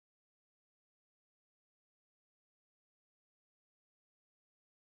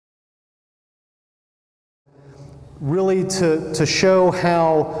really to show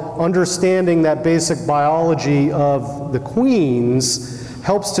how understanding that basic biology of the queens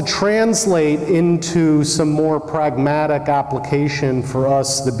helps to translate into some more pragmatic application for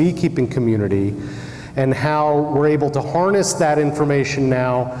us, the beekeeping community, and how we're able to harness that information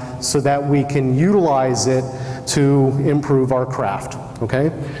now so that we can utilize it to improve our craft,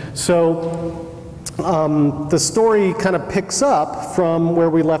 okay? So the story kind of picks up from where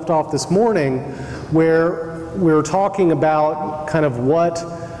we left off this morning, where we're talking about kind of what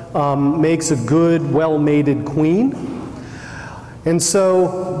makes a good, well-mated queen. And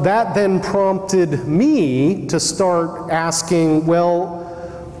so that then prompted me to start asking, well,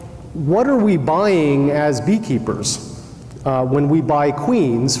 what are we buying as beekeepers when we buy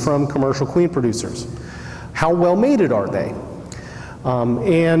queens from commercial queen producers? How well mated are they?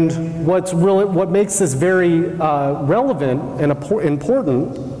 And what makes this very relevant and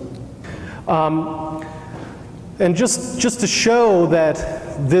important, and just to show that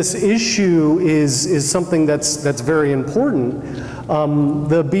this issue is something that's very important,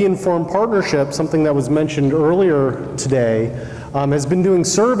 the Bee Informed Partnership, something that was mentioned earlier today, has been doing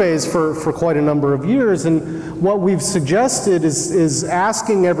surveys for quite a number of years, and what we've suggested is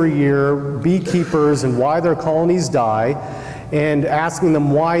asking every year beekeepers and why their colonies die, and asking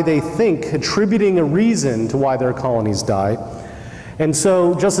them why they think, attributing a reason to why their colonies die. And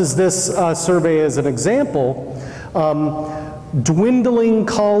so, just as this survey is an example, dwindling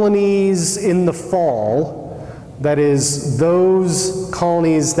colonies in the fall, that is, those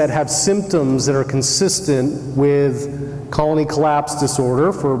colonies that have symptoms that are consistent with colony collapse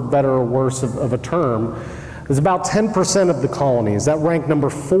disorder, for better or worse of a term, is about 10% of the colonies. That ranked number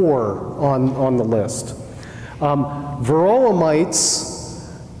 4 on the list. Varroa mites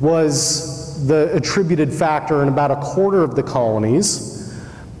was the attributed factor in about 1/4 of the colonies.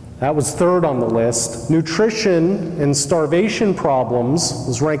 That was 3rd on the list. Nutrition and starvation problems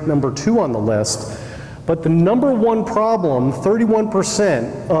was ranked number 2 on the list. But the number 1 problem,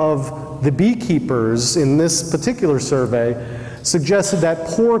 31% of the beekeepers in this particular survey suggested that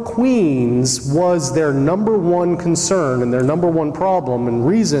poor queens was their number 1 concern and their number 1 problem and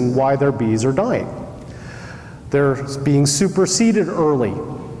reason why their bees are dying. They're being superseded early,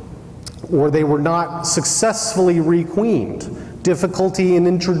 or they were not successfully requeened, difficulty in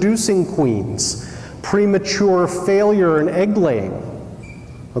introducing queens, premature failure in egg laying.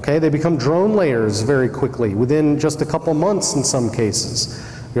 Okay, they become drone layers very quickly, within just a couple months in some cases.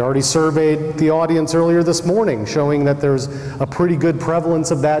 We already surveyed the audience earlier this morning, showing that there's a pretty good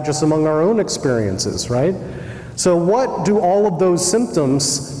prevalence of that just among our own experiences, right? So what do all of those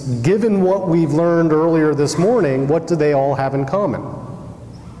symptoms, given what we've learned earlier this morning, what do they all have in common?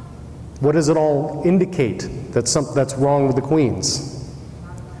 What does it all indicate that's wrong with the queens?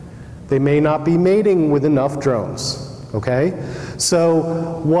 They may not be mating with enough drones, okay? So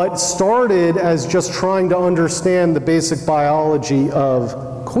what started as just trying to understand the basic biology of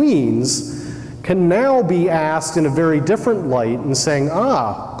queens can now be asked in a very different light and saying,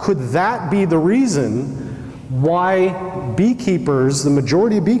 could that be the reason why beekeepers, the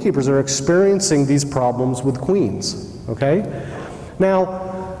majority of beekeepers, are experiencing these problems with queens, okay? Now,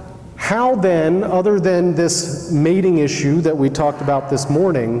 how then, other than this mating issue that we talked about this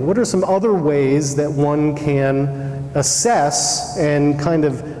morning, what are some other ways that one can assess and kind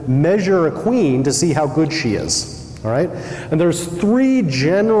of measure a queen to see how good she is, all right? And there's 3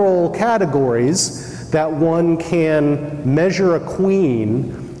 general categories that one can measure a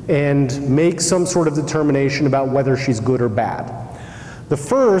queen and make some sort of determination about whether she's good or bad. The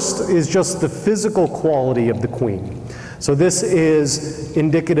first is just the physical quality of the queen. So this is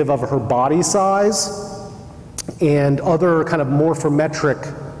indicative of her body size and other kind of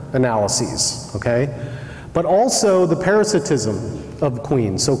morphometric analyses, okay? But also the parasitism of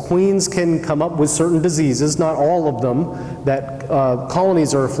queens. So queens can come up with certain diseases, not all of them that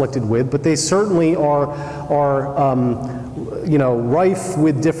colonies are afflicted with, but they certainly are you know, rife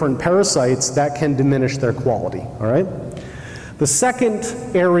with different parasites that can diminish their quality, all right? The second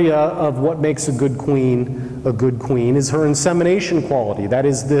area of what makes a good queen is her insemination quality. That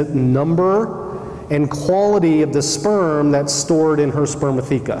is the number and quality of the sperm that's stored in her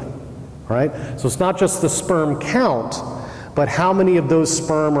spermatheca, right? So it's not just the sperm count, but how many of those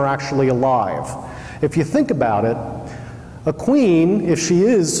sperm are actually alive. If you think about it, a queen, if she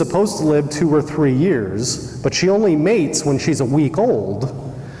is supposed to live 2 or 3 years, but she only mates when she's a week old,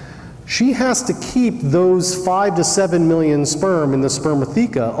 she has to keep those 5 to 7 million sperm in the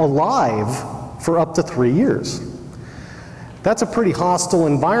spermatheca alive for up to 3 years. That's a pretty hostile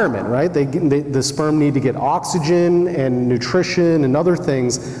environment, right? The sperm need to get oxygen and nutrition and other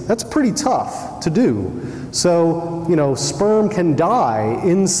things. That's pretty tough to do. So, you know, sperm can die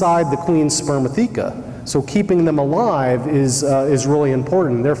inside the queen's spermatheca. So keeping them alive is really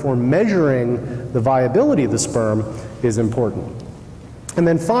important. Therefore, measuring the viability of the sperm is important. And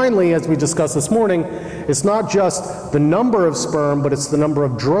then finally, as we discussed this morning, it's not just the number of sperm, but it's the number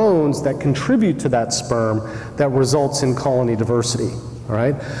of drones that contribute to that sperm that results in colony diversity, all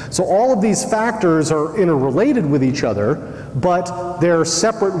right? So all of these factors are interrelated with each other, but they're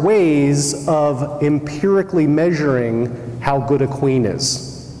separate ways of empirically measuring how good a queen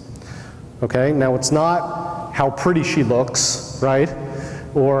is, okay? Now, it's not how pretty she looks, right?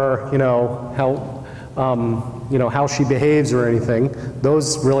 Or, you know, how she behaves or anything.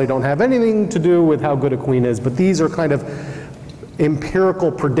 Those really don't have anything to do with how good a queen is, but these are kind of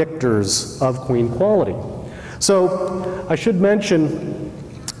empirical predictors of queen quality. So I should mention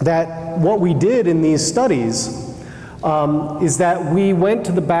that what we did in these studies is that we went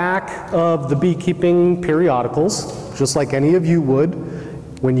to the back of the beekeeping periodicals, just like any of you would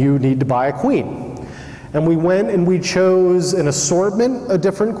when you need to buy a queen. And we went and we chose an assortment of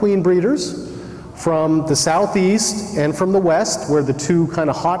different queen breeders from the southeast and from the west, where the two kind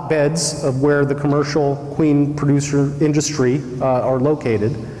of hotbeds of where the commercial queen producer industry are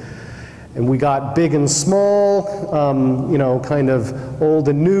located. And we got big and small, you know, kind of old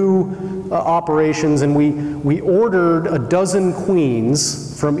and new operations, and we ordered a dozen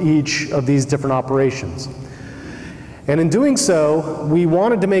queens from each of these different operations. And in doing so, we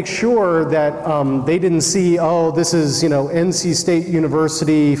wanted to make sure that they didn't see, oh, this is, you know, NC State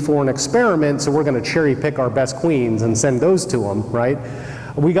University for an experiment, so we're going to cherry pick our best queens and send those to them, right?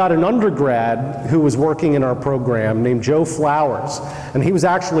 We got an undergrad who was working in our program named Joe Flowers, and he was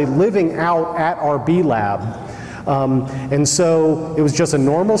actually living out at our bee lab. And so it was just a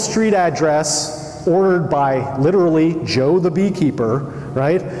normal street address ordered by literally Joe the beekeeper,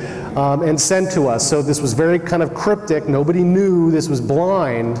 right? And sent to us. So this was very kind of cryptic. Nobody knew, this was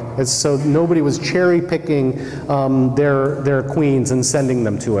blind, and so nobody was cherry picking their queens and sending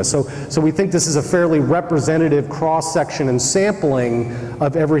them to us. So we think this is a fairly representative cross section and sampling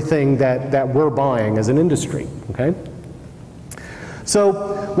of everything that we're buying as an industry, okay? So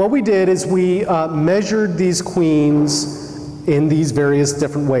what we did is we measured these queens in these various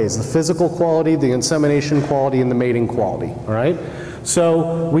different ways: the physical quality, the insemination quality, and the mating quality, all right?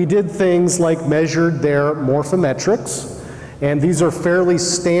 So we did things like measured their morphometrics, and these are fairly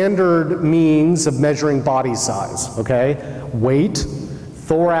standard means of measuring body size, okay? Weight,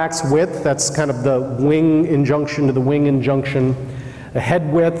 thorax width, that's kind of the wing injunction to the wing injunction, the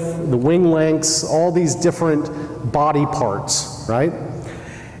head width, the wing lengths, all these different body parts, right?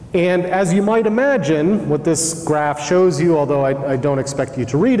 And as you might imagine, what this graph shows you, although I don't expect you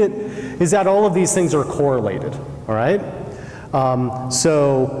to read it, is that all of these things are correlated, all right?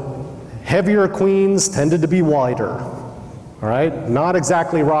 So heavier queens tended to be wider, all right? Not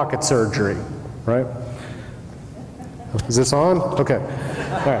exactly rocket surgery, right? Is this on? Okay,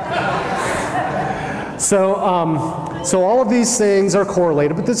 all right. So all of these things are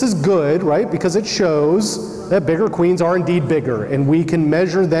correlated, but this is good, right? Because it shows that bigger queens are indeed bigger, and we can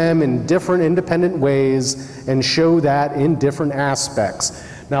measure them in different independent ways and show that in different aspects.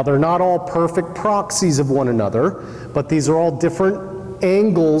 Now, they're not all perfect proxies of one another, but these are all different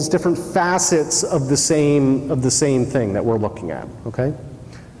angles, different facets of the same thing that we're looking at, okay?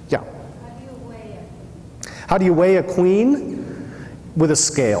 Yeah? How do you weigh it? How do you weigh a queen? With a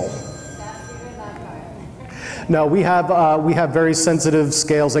scale. No, we have very sensitive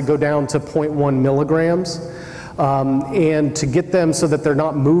scales that go down to 0.1 milligrams. And to get them so that they're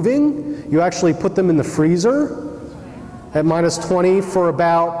not moving, you actually put them in the freezer at -20 for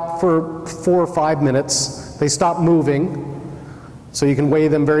 4 or 5 minutes. They stop moving, so you can weigh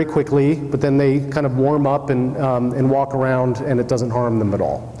them very quickly, but then they kind of warm up and walk around, and it doesn't harm them at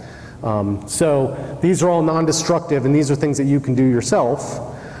all. So these are all non-destructive, and these are things that you can do yourself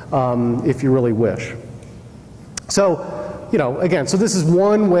if you really wish. So, you know, again, so this is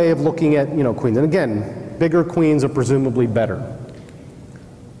one way of looking at, you know, queens. And again, bigger queens are presumably better.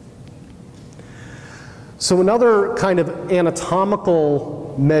 So another kind of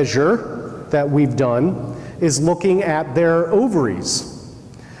anatomical measure that we've done is looking at their ovaries.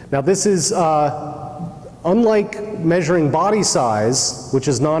 Now this is, unlike measuring body size, which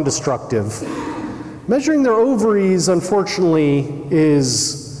is non-destructive, measuring their ovaries, unfortunately,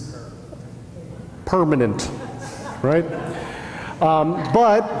 is permanent, right?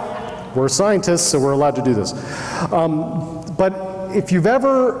 But we're scientists, so we're allowed to do this. But if you've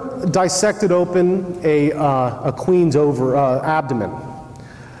ever dissected open a queen's abdomen,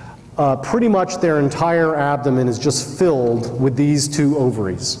 pretty much their entire abdomen is just filled with these two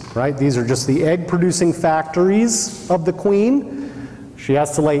ovaries, right? These are just the egg-producing factories of the queen. She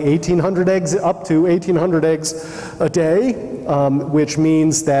has to lay 1,800 eggs, up to 1,800 eggs a day, which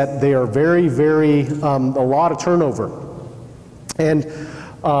means that they are very, very, a lot of turnover. And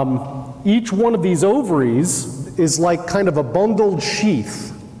each one of these ovaries is like kind of a bundled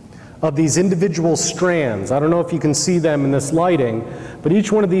sheath of these individual strands. I don't know if you can see them in this lighting, but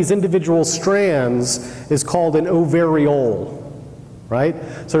each one of these individual strands is called an ovariole, right?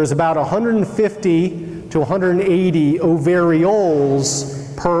 So there's about 150 to 180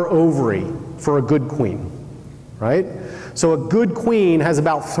 ovarioles per ovary for a good queen, right? So a good queen has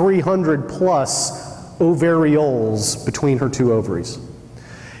about 300 plus ovarioles between her two ovaries.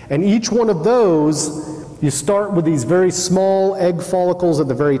 And each one of those, you start with these very small egg follicles at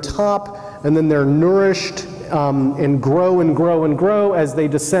the very top, and then they're nourished and grow and grow and grow as they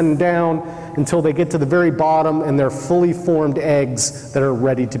descend down until they get to the very bottom and they're fully formed eggs that are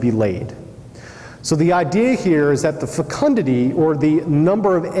ready to be laid. So the idea here is that the fecundity, or the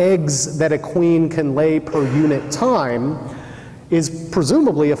number of eggs that a queen can lay per unit time, is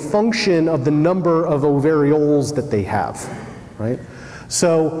presumably a function of the number of ovarioles that they have, right?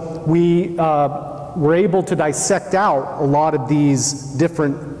 So we were able to dissect out a lot of these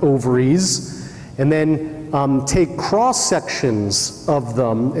different ovaries and then take cross sections of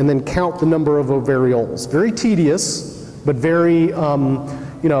them and then count the number of ovarioles. Very tedious, but very,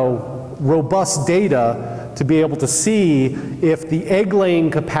 you know, robust data to be able to see if the egg-laying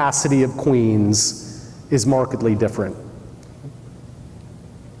capacity of queens is markedly different.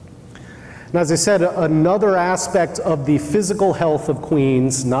 And as I said, another aspect of the physical health of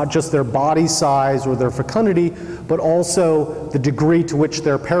queens, not just their body size or their fecundity, but also the degree to which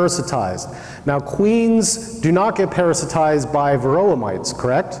they're parasitized. Now, queens do not get parasitized by varroa mites,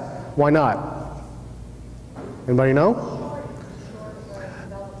 correct? Why not? Anybody know?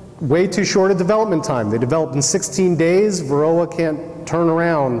 Way too short a development time. They develop in 16 days. Varroa can't turn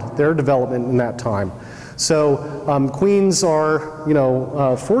around their development in that time. So queens are, you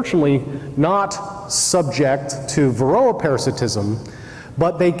know, fortunately not subject to varroa parasitism,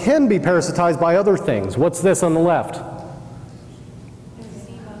 but they can be parasitized by other things. What's this on the left?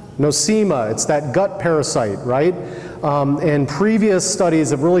 Nosema. It's that gut parasite, right? And previous studies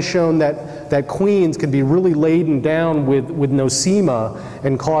have really shown that queens can be really laden down with nosema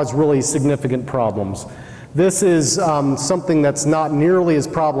and cause really significant problems. This is something that's not nearly as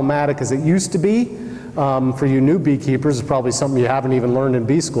problematic as it used to be. For you new beekeepers, it's probably something you haven't even learned in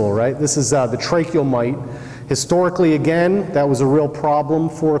bee school, right? This is the tracheal mite. Historically, again, that was a real problem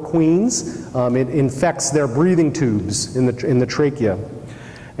for queens. It infects their breathing tubes in the trachea.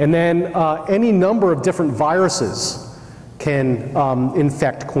 And then any number of different viruses can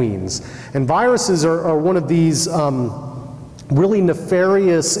infect queens. And viruses are one of these really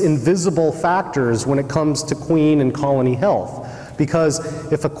nefarious, invisible factors when it comes to queen and colony health. Because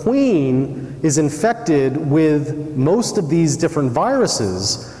if a queen is infected with most of these different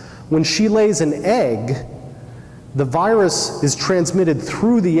viruses, when she lays an egg, the virus is transmitted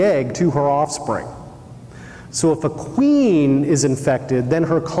through the egg to her offspring. So if a queen is infected, then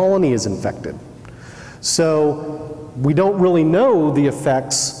her colony is infected. So we don't really know the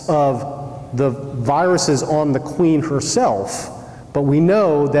effects of the viruses on the queen herself, but we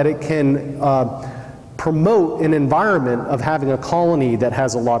know that it can promote an environment of having a colony that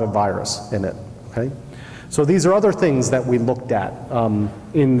has a lot of virus in it, okay? So these are other things that we looked at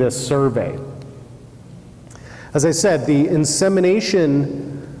in this survey. As I said, the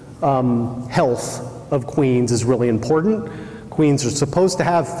insemination health of queens is really important. Queens are supposed to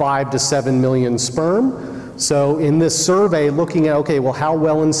have 5 to 7 million sperm. So in this survey, looking at, okay, well, how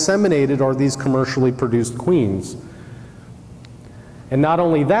well inseminated are these commercially produced queens? And not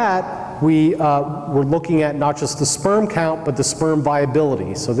only that, we were looking at not just the sperm count, but the sperm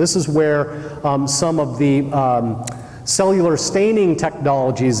viability. So this is where some of the cellular staining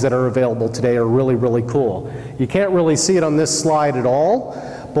technologies that are available today are really, really cool. You can't really see it on this slide at all,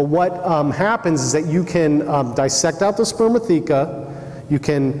 but what happens is that you can dissect out the spermatheca, you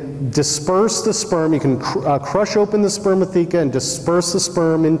can disperse the sperm, you can crush open the spermatheca and disperse the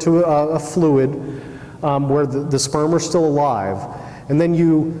sperm into a fluid where the sperm are still alive. And then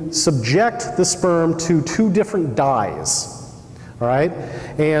you subject the sperm to 2 different dyes, all right?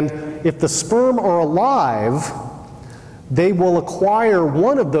 And if the sperm are alive, they will acquire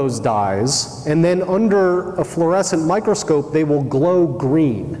one of those dyes, and then under a fluorescent microscope, they will glow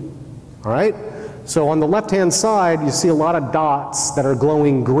green, all right? So on the left-hand side, you see a lot of dots that are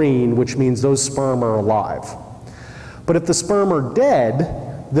glowing green, which means those sperm are alive. But if the sperm are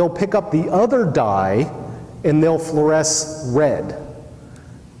dead, they'll pick up the other dye and they'll fluoresce red.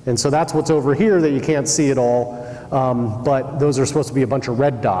 And so that's what's over here that you can't see at all, but those are supposed to be a bunch of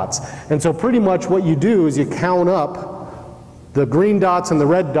red dots. And so pretty much what you do is you count up the green dots and the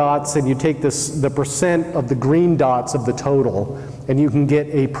red dots, and you take the percent of the green dots of the total, and you can get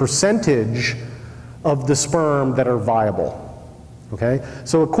a percentage of the sperm that are viable. Okay?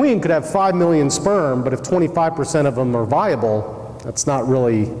 So a queen could have 5 million sperm, but if 25% of them are viable, that's not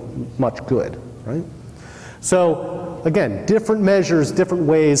really much good, right? So again, different measures, different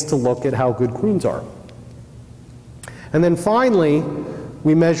ways to look at how good queens are. And then finally,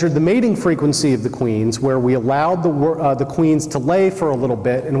 we measured the mating frequency of the queens, where we allowed the queens to lay for a little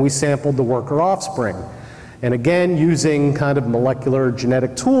bit, and we sampled the worker offspring. And again, using kind of molecular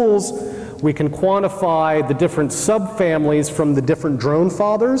genetic tools, we can quantify the different subfamilies from the different drone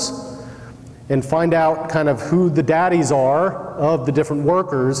fathers and find out kind of who the daddies are of the different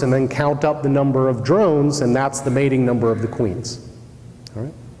workers, and then count up the number of drones, and that's the mating number of the queens. All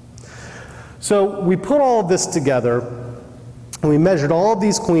right? So we put all of this together, and we measured all of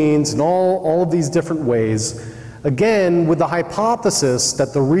these queens in all of these different ways, again with the hypothesis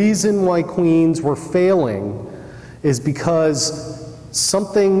that the reason why queens were failing is because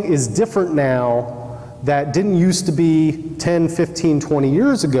something is different now that didn't used to be 10, 15, 20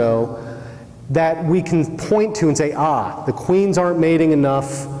 years ago, that we can point to and say, ah, the queens aren't mating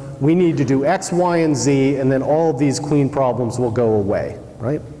enough, we need to do X, Y, and Z, and then all of these queen problems will go away,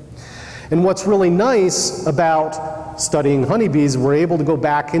 right? And what's really nice about studying honeybees, we're able to go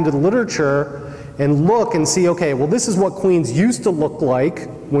back into the literature and look and see, okay, well, this is what queens used to look like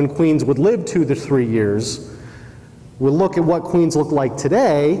when queens would live 2 to 3 years. We'll look at what queens look like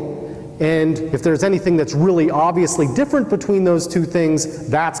today, and if there's anything that's really obviously different between those two things,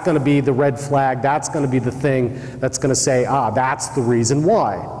 that's going to be the red flag, that's going to be the thing that's going to say, ah, that's the reason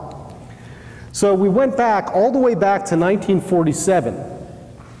why. So we went back, all the way back to 1947,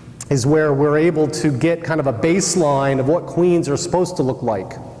 is where we're able to get kind of a baseline of what queens are supposed to look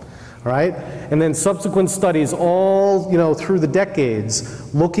like. All right? And then subsequent studies all, through the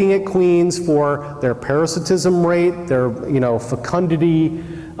decades, looking at queens for their parasitism rate, their, fecundity,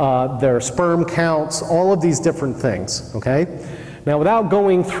 their sperm counts, all of these different things, okay? Now, without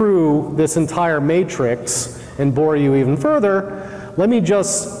going through this entire matrix and bore you even further, let me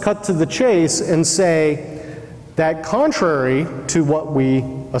just cut to the chase and say that contrary to what we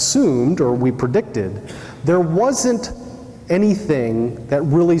assumed or we predicted, there wasn't anything that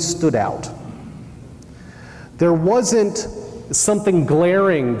really stood out. There wasn't something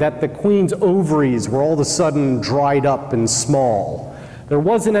glaring that the queen's ovaries were all of a sudden dried up and small. There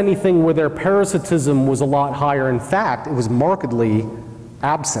wasn't anything where their parasitism was a lot higher. In fact, it was markedly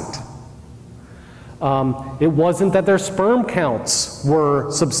absent. It wasn't that their sperm counts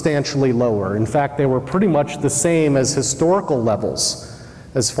were substantially lower. In fact, they were pretty much the same as historical levels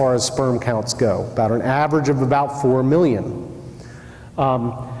as far as sperm counts go, about an average of about 4 million.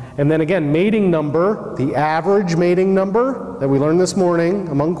 And then again, mating number, the average mating number that we learned this morning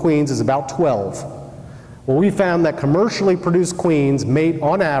among queens is about 12. Well, we found that commercially produced queens mate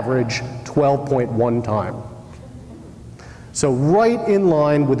on average 12.1 times. So right in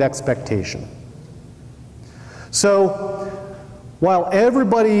line with expectation. So while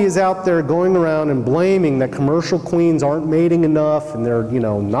everybody is out there going around and blaming that commercial queens aren't mating enough and they're,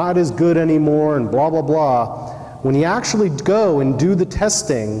 not as good anymore and blah, blah, blah, when you actually go and do the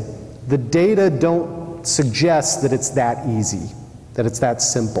testing, the data don't suggest that it's that easy, that it's that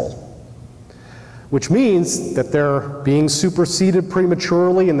simple. Which means that they're being superseded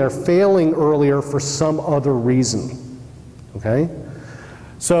prematurely and they're failing earlier for some other reason, okay?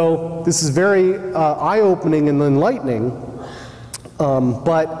 So this is very eye-opening and enlightening,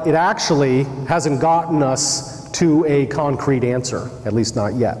 but it actually hasn't gotten us to a concrete answer, at least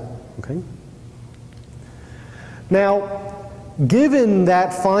not yet, okay? Now, given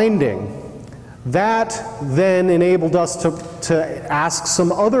that finding, that then enabled us to ask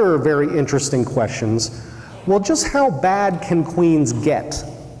some other very interesting questions. Well, just how bad can queens get?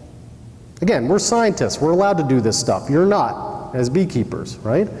 Again, we're scientists, we're allowed to do this stuff. You're not, as beekeepers,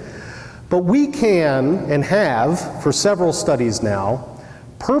 right? But we can, and have, for several studies now,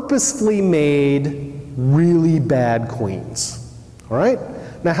 purposefully made really bad queens, all right?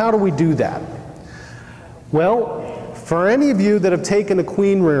 Now, how do we do that? Well, for any of you that have taken a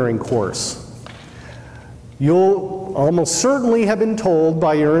queen rearing course, you'll almost certainly have been told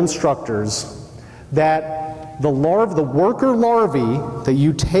by your instructors that the worker larvae that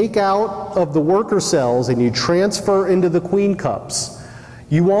you take out of the worker cells and you transfer into the queen cups,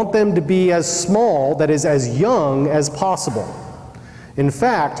 you want them to be as small, that is, as young as possible. In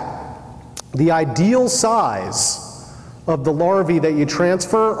fact, the ideal size of the larvae that you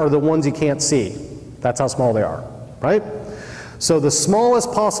transfer are the ones you can't see. That's how small they are, right? So the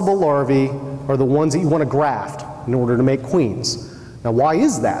smallest possible larvae are the ones that you want to graft in order to make queens. Now, why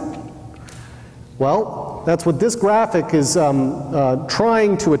is that? Well, that's what this graphic is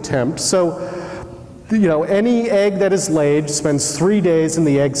trying to attempt. So, any egg that is laid spends 3 days in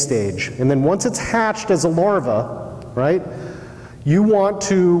the egg stage. And then once it's hatched as a larva, right, you want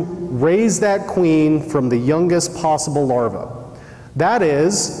to raise that queen from the youngest possible larva. That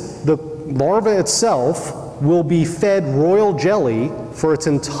is, the larva itself will be fed royal jelly for its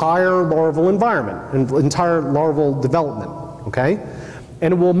entire larval environment, entire larval development, okay?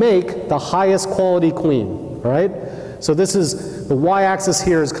 And it will make the highest quality queen, all right? So this is, the y-axis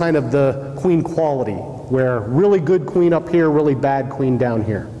here is kind of the queen quality, where really good queen up here, really bad queen down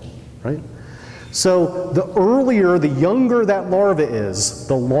here, right? So the earlier, the younger that larva is,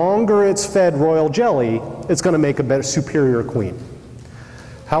 the longer it's fed royal jelly, it's going to make a better, superior queen.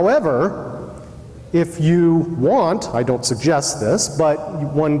 However, if you want, I don't suggest this, but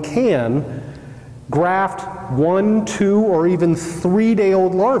one can graft 1, 2, or even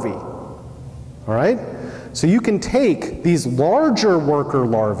 3-day-old larvae, all right? So you can take these larger worker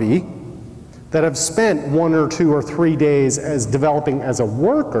larvae that have spent 1 or 2 or 3 days as developing as a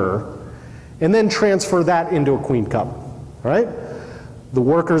worker, and then transfer that into a queen cup, all right? The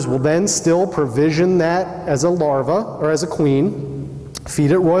workers will then still provision that as a larva or as a queen,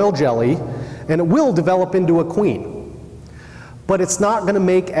 feed it royal jelly, and it will develop into a queen. But it's not going to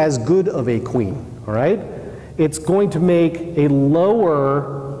make as good of a queen, all right? It's going to make a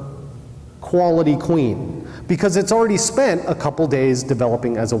lower quality queen because it's already spent a couple days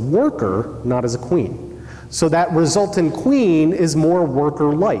developing as a worker, not as a queen. So that resultant queen is more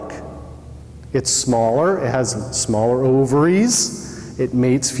worker-like. It's smaller, it has smaller ovaries, it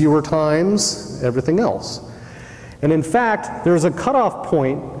mates fewer times, everything else. And in fact, there's a cutoff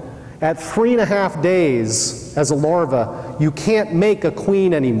point at 3.5 days as a larva. You can't make a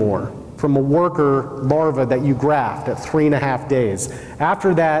queen anymore from a worker larva that you graft at 3.5 days.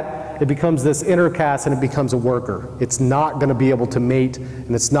 After that, it becomes this intercast and it becomes a worker. It's not going to be able to mate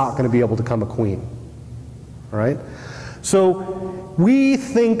and it's not going to be able to become a queen. All right? So we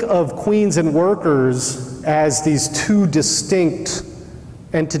think of queens and workers as these two distinct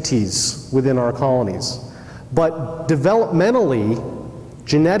entities within our colonies. But developmentally,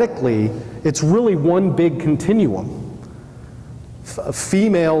 genetically, it's really one big continuum.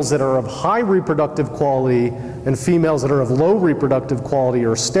 Females that are of high reproductive quality and females that are of low reproductive quality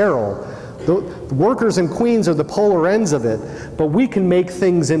are sterile. The workers and queens are the polar ends of it, but we can make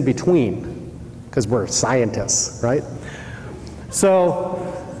things in between because we're scientists, right? So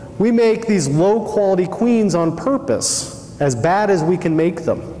we make these low quality queens on purpose, as bad as we can make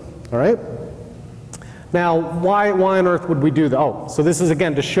them, all right? Now, why on earth would we do that? Oh, so this is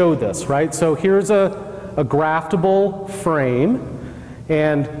again to show this, right? So here's a graftable frame,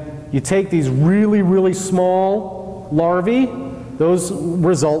 and you take these really, really small larvae, those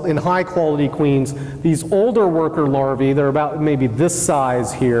result in high quality queens. These older worker larvae, they're about maybe this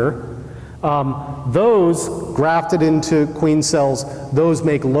size here, those grafted into queen cells, those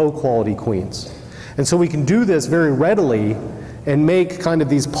make low quality queens. And so we can do this very readily and make kind of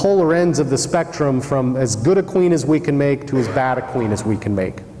these polar ends of the spectrum from as good a queen as we can make to as bad a queen as we can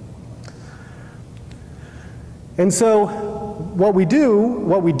make. And so what we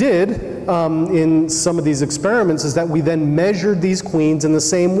did in some of these experiments is that we then measured these queens in the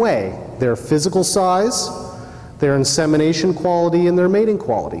same way: their physical size, their insemination quality, and their mating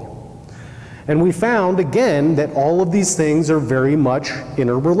quality. And we found, again, that all of these things are very much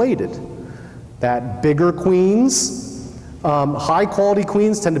interrelated. That bigger queens, high quality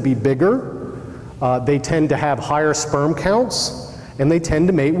queens tend to be bigger, they tend to have higher sperm counts, and they tend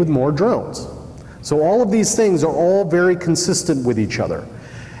to mate with more drones. So all of these things are all very consistent with each other.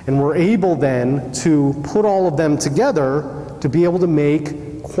 And we're able then to put all of them together to be able to make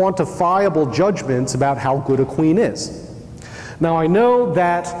quantifiable judgments about how good a queen is. Now I know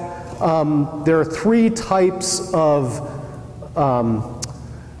that there are 3 types of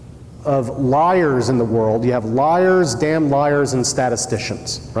liars in the world. You have liars, damn liars, and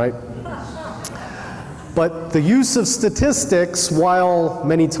statisticians, right? But the use of statistics, while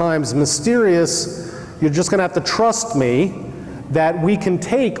many times mysterious, you're just going to have to trust me that we can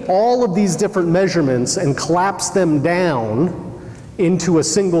take all of these different measurements and collapse them down into a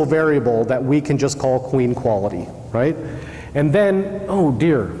single variable that we can just call queen quality, right? And then, oh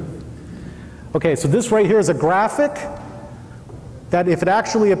dear. Okay, so this right here is a graphic that if it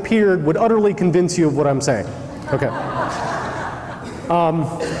actually appeared would utterly convince you of what I'm saying. Okay.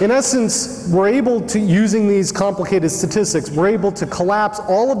 In essence, we're able to, using these complicated statistics, we're able to collapse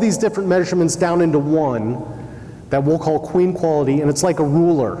all of these different measurements down into one that we'll call queen quality, and it's like a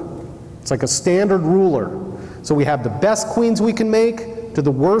ruler. It's like a standard ruler. So we have the best queens we can make to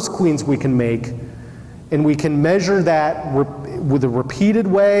the worst queens we can make, and we can measure that with a repeated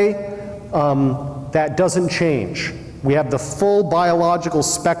way that doesn't change. We have the full biological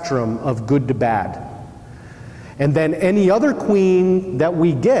spectrum of good to bad. And then any other queen that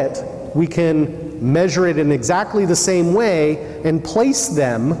we get, we can measure it in exactly the same way and place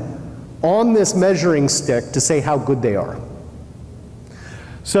them on this measuring stick to say how good they are.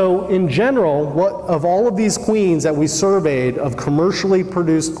 So in general, of all of these queens that we surveyed of commercially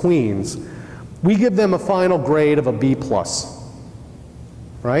produced queens, we give them a final grade of a B+.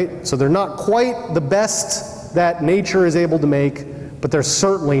 Right? So they're not quite the best that nature is able to make, but they're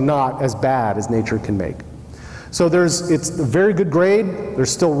certainly not as bad as nature can make. So it's a very good grade. There's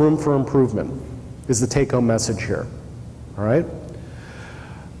still room for improvement, is the take-home message here. All right?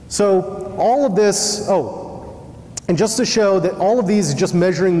 So all of this, and just to show that all of these is just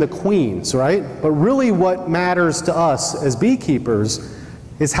measuring the queens, right? But really what matters to us as beekeepers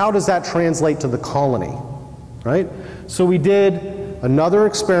is how does that translate to the colony, right? So we did another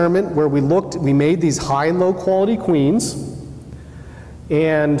experiment where we made these high and low quality queens,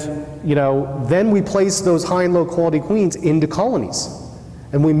 and then we placed those high and low quality queens into colonies,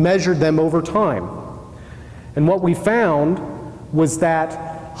 and we measured them over time. And what we found was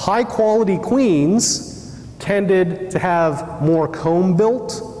that high quality queens tended to have more comb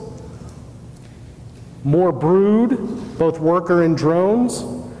built, more brood, both worker and drones,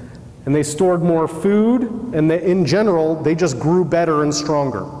 and they stored more food, and in general, they just grew better and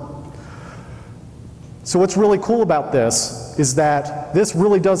stronger. So what's really cool about this is that this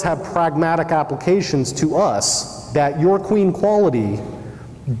really does have pragmatic applications to us, that your queen quality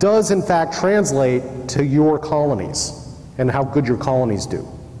does in fact translate to your colonies and how good your colonies do.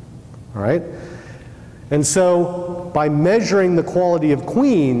 All right? And so by measuring the quality of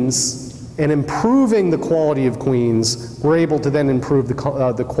queens and improving the quality of queens, we're able to then improve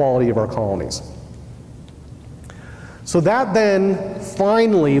the quality of our colonies. So that then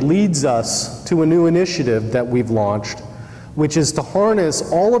finally leads us to a new initiative that we've launched, which is to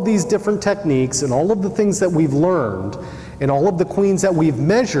harness all of these different techniques and all of the things that we've learned and all of the queens that we've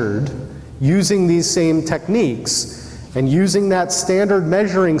measured using these same techniques and using that standard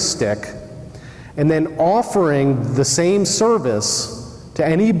measuring stick, and then offering the same service to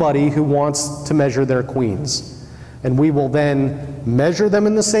anybody who wants to measure their queens. And we will then measure them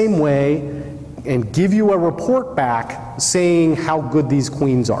in the same way and give you a report back saying how good these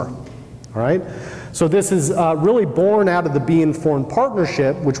queens are. All right? So this is really born out of the Bee Informed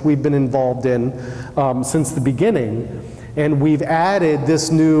Partnership, which we've been involved in since the beginning. And we've added this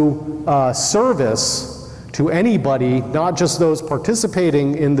new service to anybody, not just those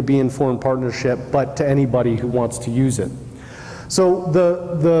participating in the Bee Informed Partnership, but to anybody who wants to use it. So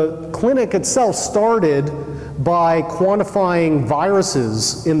the clinic itself started by quantifying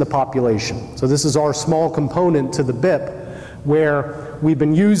viruses in the population. So this is our small component to the BIP, where we've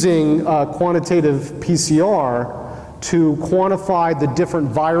been using quantitative PCR to quantify the different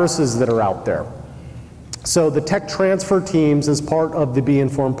viruses that are out there. So the tech transfer teams, as part of the Bee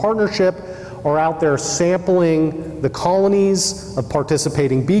Informed Partnership, are out there sampling the colonies of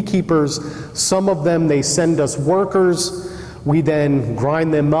participating beekeepers. Some of them, they send us workers. We then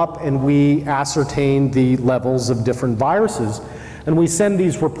grind them up and we ascertain the levels of different viruses. And we send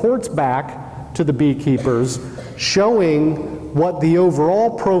these reports back to the beekeepers showing what the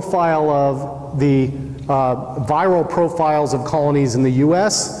overall profile of the viral profiles of colonies in the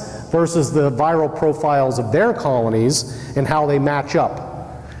US versus the viral profiles of their colonies and how they match up.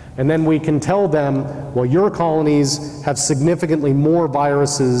 And then we can tell them, well, your colonies have significantly more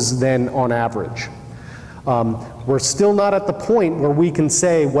viruses than on average. We're still not at the point where we can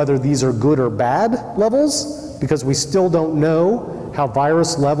say whether these are good or bad levels, because we still don't know how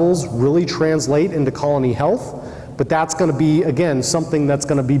virus levels really translate into colony health. But that's going to be, again, something that's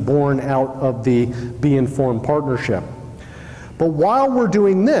going to be born out of the Bee Informed Partnership. But while we're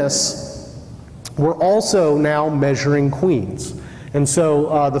doing this, we're also now measuring queens. And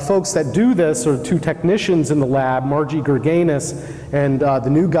so the folks that do this are two technicians in the lab, Margie Gerganis and the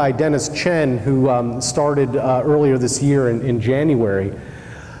new guy, Dennis Chen, who started earlier this year in January.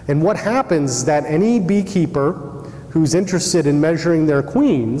 And what happens is that any beekeeper who's interested in measuring their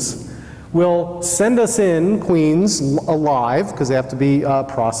queens will send us in queens alive, because they have to be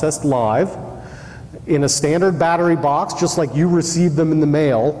processed live, in a standard battery box, just like you receive them in the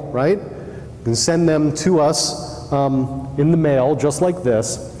mail, right? You can send them to us in the mail, just like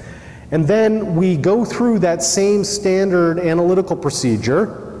this. And then we go through that same standard analytical procedure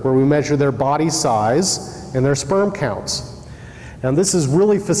where we measure their body size and their sperm counts. And this is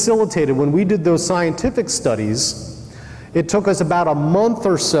really facilitated. When we did those scientific studies, it took us about a month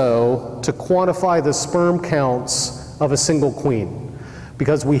or so to quantify the sperm counts of a single queen,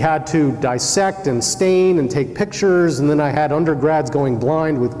 because we had to dissect and stain and take pictures, and then I had undergrads going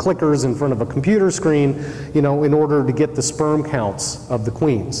blind with clickers in front of a computer screen, you know, in order to get the sperm counts of the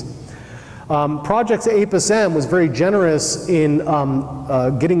queens. Project APIS-M was very generous in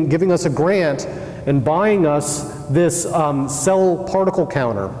giving us a grant and buying us this cell particle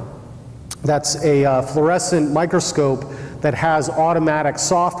counter. That's a fluorescent microscope that has automatic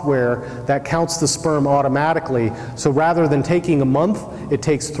software that counts the sperm automatically. So rather than taking a month, it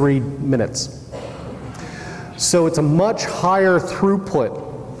takes 3 minutes. So it's a much higher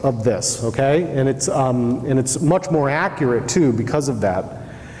throughput of this, okay? And it's much more accurate too because of that.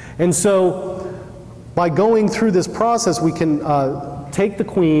 And so by going through this process, we can take the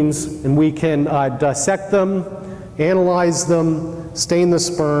queens and we can dissect them, analyze them, stain the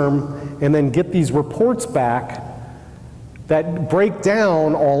sperm, and then get these reports back that break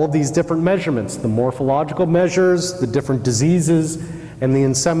down all of these different measurements, the morphological measures, the different diseases, and the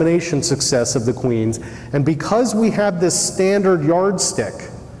insemination success of the queens. And because we have this standard yardstick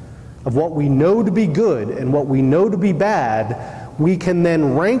of what we know to be good and what we know to be bad, we can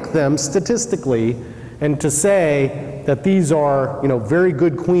then rank them statistically and to say that these are, you know, very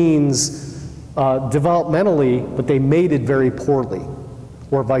good queens developmentally, but they mated very poorly,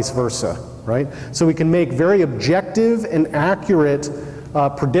 or vice versa. Right? So we can make very objective and accurate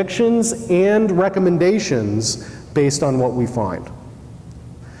predictions and recommendations based on what we find.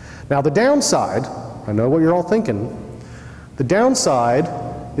 Now the downside, I know what you're all thinking, the downside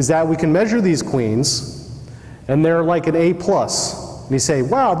is that we can measure these queens and they're like an A+. And you say,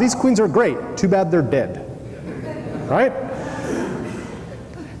 wow, these queens are great, too bad they're dead. Right?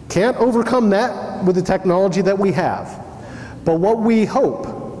 Can't overcome that with the technology that we have. But what we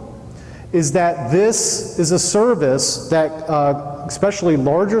hope is that this is a service that especially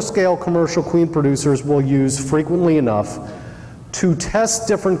larger scale commercial queen producers will use frequently enough to test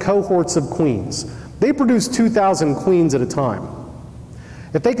different cohorts of queens. They produce 2,000 queens at a time.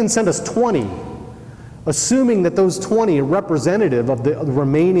 If they can send us 20, assuming that those 20 are representative of the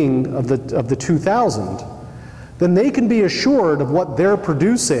remaining of the 2,000, then they can be assured of what they're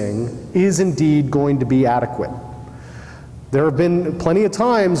producing is indeed going to be adequate. There have been plenty of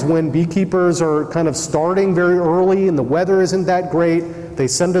times when beekeepers are kind of starting very early and the weather isn't that great. They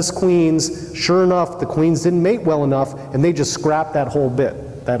send us queens. Sure enough, the queens didn't mate well enough, and they just scrap that whole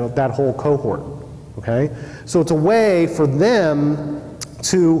bit, that whole cohort. Okay? So it's a way for them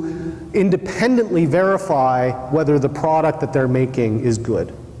to independently verify whether the product that they're making is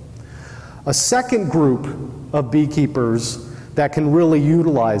good. A second group of beekeepers that can really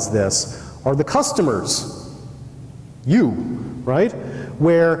utilize this are the customers. You, right?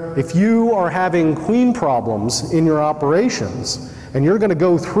 Where if you are having queen problems in your operations and you're going to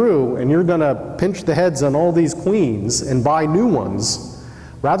go through and you're going to pinch the heads on all these queens and buy new ones,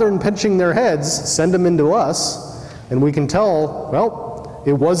 rather than pinching their heads, send them into us and we can tell, well,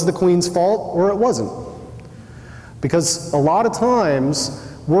 it was the queen's fault or it wasn't. Because a lot of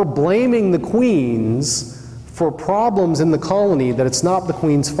times we're blaming the queens for problems in the colony that it's not the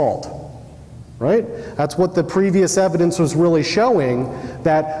queen's fault. Right? That's what the previous evidence was really showing,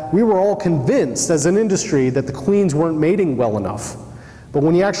 that we were all convinced as an industry that the queens weren't mating well enough. But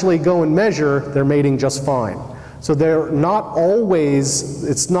when you actually go and measure, they're mating just fine. So they're not always,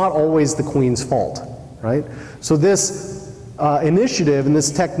 it's not always the queen's fault, right? So this initiative and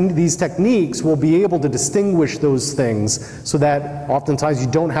these techniques will be able to distinguish those things so that oftentimes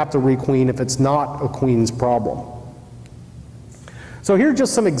you don't have to requeen if it's not a queen's problem. So here are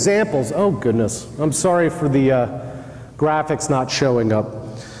just some examples. Oh goodness, I'm sorry for the graphics not showing up.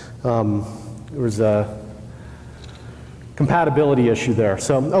 There was a compatibility issue there.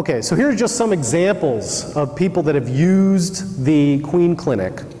 So, okay, so here's just some examples of people that have used the Queen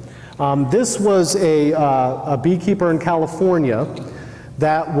Clinic. This was a beekeeper in California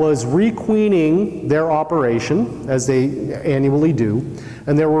that was requeening their operation, as they annually do,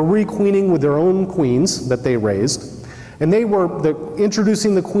 and they were requeening with their own queens that they raised. And they were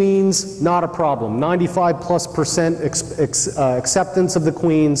introducing the queens, not a problem. 95+% acceptance of the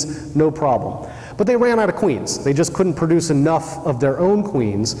queens, no problem. But they ran out of queens. They just couldn't produce enough of their own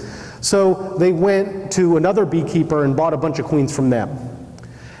queens. So they went to another beekeeper and bought a bunch of queens from them.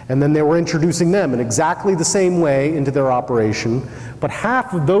 And then they were introducing them in exactly the same way into their operation, but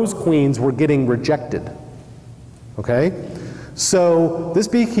half of those queens were getting rejected. Okay? So this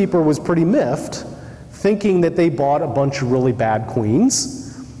beekeeper was pretty miffed, thinking that they bought a bunch of really bad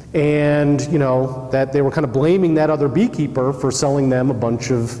queens, and that they were kind of blaming that other beekeeper for selling them a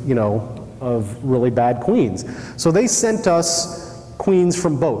bunch of of really bad queens. So they sent us queens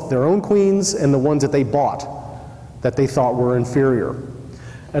from both, their own queens and the ones that they bought that they thought were inferior.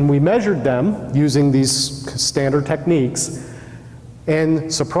 And we measured them using these standard techniques,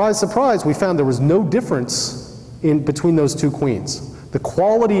 and surprise, surprise, we found there was no difference between those two queens. The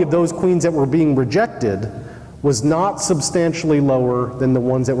quality of those queens that were being rejected was not substantially lower than the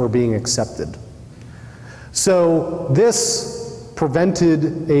ones that were being accepted. So this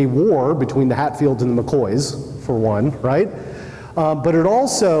prevented a war between the Hatfields and the McCoys, for one, right? But it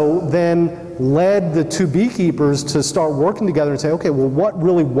also then led the two beekeepers to start working together and say, okay, well, what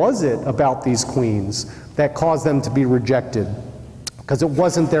really was it about these queens that caused them to be rejected? Because it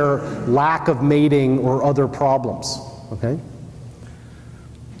wasn't their lack of mating or other problems, okay?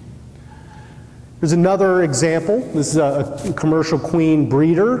 There's another example. This is a commercial queen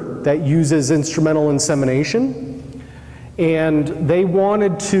breeder that uses instrumental insemination. And they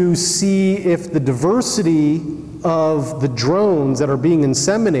wanted to see if the diversity of the drones that are being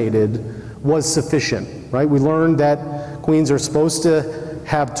inseminated was sufficient, right? We learned that queens are supposed to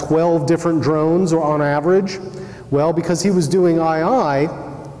have 12 different drones on average. Well, because he was doing II,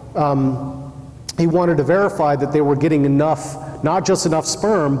 he wanted to verify that they were getting enough, not just enough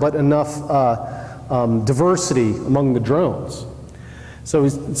sperm, but enough diversity among the drones. So he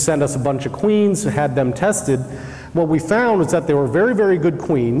sent us a bunch of queens, had them tested. What we found was that they were very, very good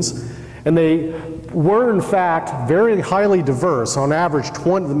queens, and they were in fact very highly diverse, on average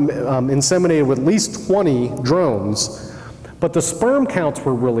inseminated with at least 20 drones, but the sperm counts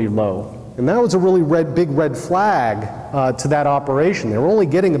were really low. And that was a really big red flag to that operation. They were only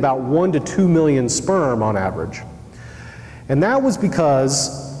getting about 1 to 2 million sperm on average. And that was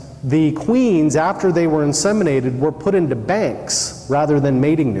because the queens, after they were inseminated, were put into banks rather than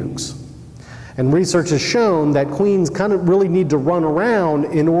mating nukes. And research has shown that queens kind of really need to run around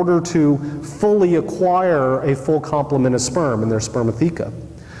in order to fully acquire a full complement of sperm in their spermatheca.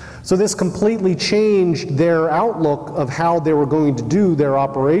 So this completely changed their outlook of how they were going to do their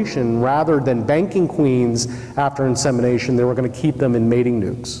operation. Rather than banking queens after insemination, they were going to keep them in mating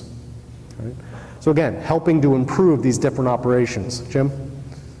nukes. Right? So again, helping to improve these different operations. Jim?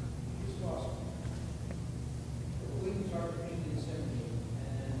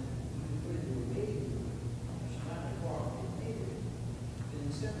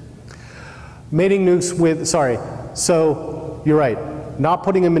 Mating nukes with, sorry, so you're right. Not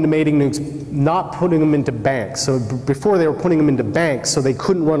putting them into mating nukes, not putting them into banks. So before they were putting them into banks so they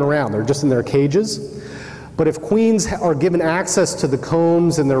couldn't run around. They're just in their cages. But if queens are given access to the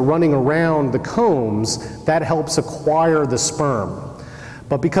combs and they're running around the combs, that helps acquire the sperm.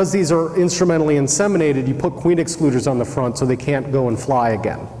 But because these are instrumentally inseminated, you put queen excluders on the front so they can't go and fly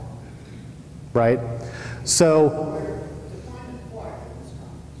again. Right? So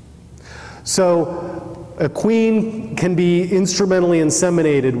a queen can be instrumentally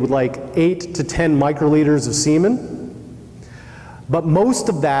inseminated with like 8 to 10 microliters of semen, but most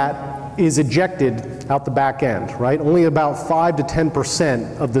of that is ejected out the back end, right? Only about 5 to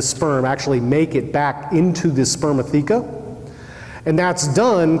 10% of the sperm actually make it back into the spermatheca, and that's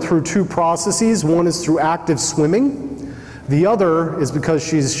done through two processes. One is through active swimming. The other is because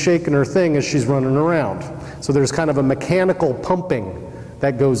she's shaking her thing as she's running around. So there's kind of a mechanical pumping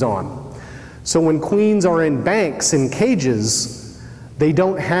that goes on. So when queens are in banks, in cages, they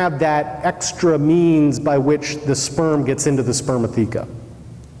don't have that extra means by which the sperm gets into the spermatheca.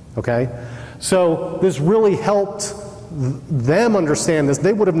 Okay? So this really helped them understand this.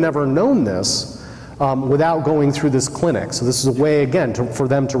 They would have never known this without going through this clinic. So this is a way, again, for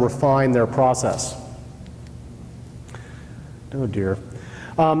them to refine their process. Oh dear.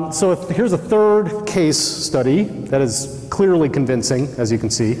 So here's a third case study that is clearly convincing, as you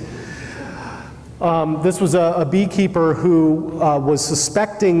can see. This was a beekeeper who was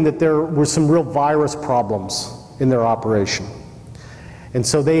suspecting that there were some real virus problems in their operation. And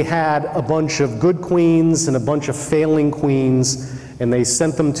so they had a bunch of good queens and a bunch of failing queens, and they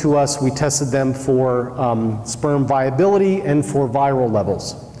sent them to us. We tested them for sperm viability and for viral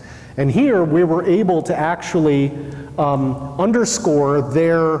levels. And here we were able to actually underscore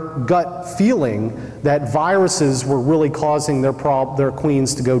their gut feeling that viruses were really causing their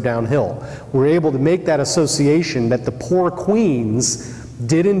queens to go downhill. We're able to make that association that the poor queens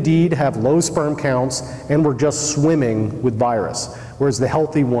did indeed have low sperm counts and were just swimming with virus, whereas the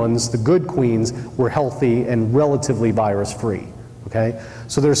healthy ones, the good queens, were healthy and relatively virus-free. Okay?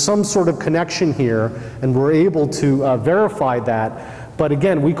 So there's some sort of connection here, and we're able to verify that. But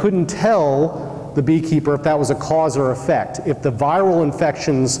again, we couldn't tell the beekeeper if that was a cause or effect, if the viral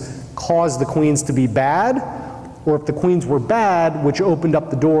infections caused the queens to be bad, or if the queens were bad, which opened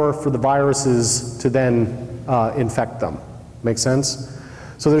up the door for the viruses to then infect them. Make sense?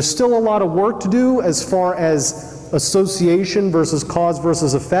 So there's still a lot of work to do as far as association versus cause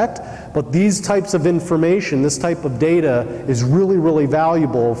versus effect, but these types of information, this type of data is really, really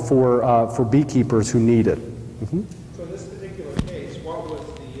valuable for beekeepers who need it. Mm-hmm. So in this particular case, what was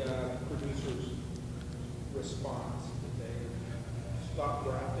the producer's response? Did they stop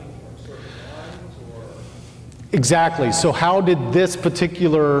grafting from certain lines, or? Exactly. So how did this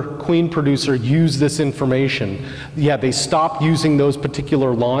particular queen producer use this information? Yeah, they stopped using those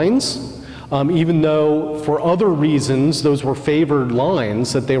particular lines, even though for other reasons those were favored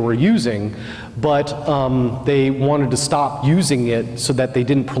lines that they were using, but they wanted to stop using it so that they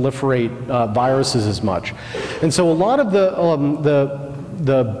didn't proliferate viruses as much. And so a lot of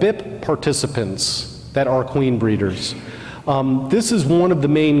the BIP participants that are queen breeders, this is one of the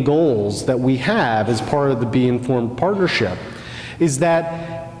main goals that we have as part of the Bee Informed Partnership, is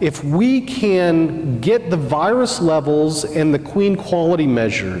that if we can get the virus levels and the queen quality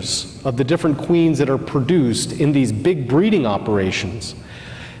measures of the different queens that are produced in these big breeding operations,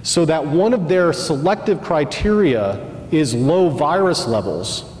 so that one of their selective criteria is low virus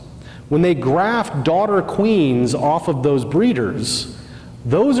levels, when they graft daughter queens off of those breeders,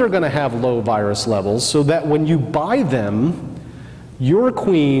 those are going to have low virus levels, so that when you buy them, your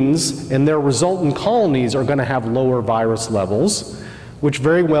queens and their resultant colonies are going to have lower virus levels, which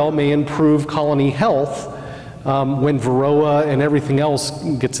very well may improve colony health when Varroa and everything else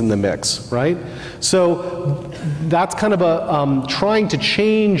gets in the mix, right? So that's kind of a trying to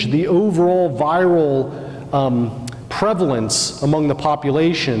change the overall viral prevalence among the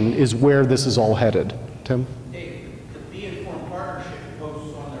population is where this is all headed. Tim? Hey, the Bee Informed Partnership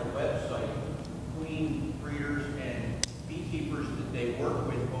posts on their website queen breeders and beekeepers that they work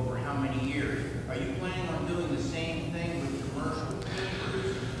with over how many years. Are you planning on doing the same thing with commercial queen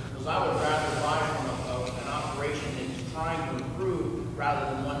breeders? Because I would rather buy from an operation that's trying to improve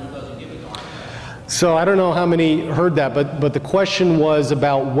rather than one that doesn't give a darn. So I don't know how many heard that, but the question was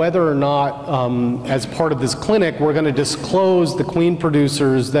about whether or not, as part of this clinic, we're going to disclose the queen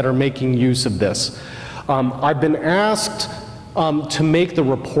producers that are making use of this. I've been asked to make the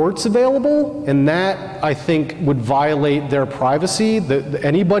reports available, and that, I think, would violate their privacy.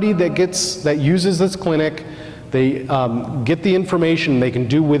 Anybody that uses this clinic, they get the information, they can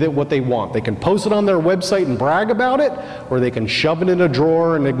do with it what they want. They can post it on their website and brag about it, or they can shove it in a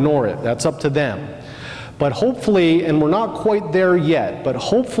drawer and ignore it. That's up to them. But hopefully, and we're not quite there yet, but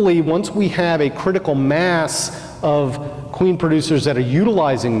hopefully once we have a critical mass of queen producers that are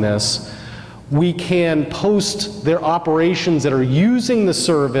utilizing this, we can post their operations that are using the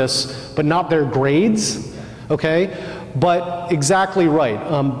service, but not their grades, okay? But exactly right.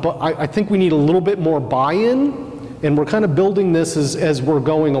 But I think we need a little bit more buy-in, and we're kind of building this as we're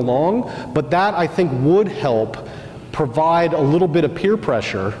going along, but that I think would help provide a little bit of peer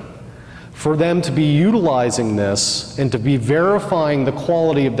pressure for them to be utilizing this and to be verifying the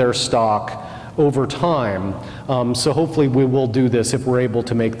quality of their stock over time. So hopefully we will do this if we're able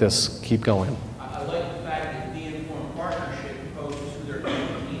to make this keep going. I like the fact that the Informed Partnership posts who their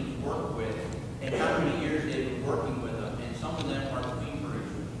teams work with and how many years they've been working with them, and some of them are queen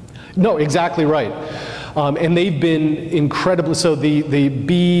producers. No, exactly right. And they've been incredibly, so the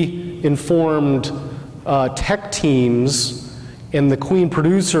Bee Informed tech teams and the queen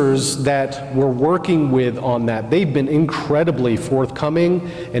producers that we're working with on that, they've been incredibly forthcoming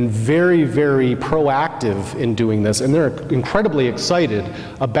and very, very proactive in doing this. And they're incredibly excited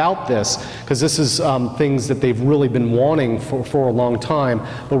about this, because this is things that they've really been wanting for a long time,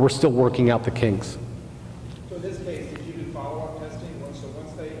 but we're still working out the kinks. So in this case, did you do follow-up testing? So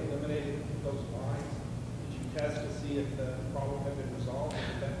once they eliminated those lines, did you test to see if the problem had been resolved?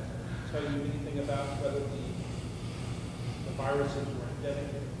 Did that tell you anything about whether the viruses were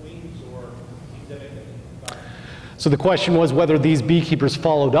endemic in queens or endemic in the So the question was whether these beekeepers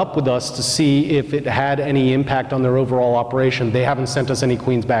followed up with us to see if it had any impact on their overall operation. They haven't sent us any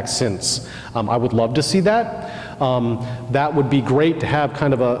queens back since. I would love to see that. That would be great to have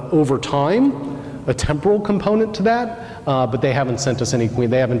kind of a, over time, a temporal component to that, but they haven't sent us any queen.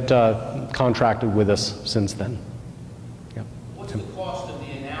 They haven't contracted with us since then. Yep. What's the cost of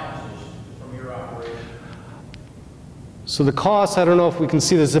the analysis from your operation? So the cost, I don't know if we can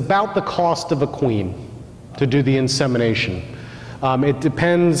see this, is about the cost of a queen to do the insemination. It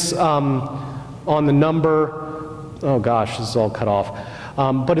depends on the number. Oh gosh, this is all cut off.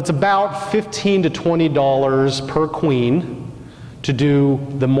 But it's about $15 to $20 per queen to do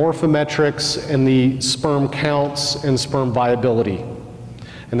the morphometrics and the sperm counts and sperm viability.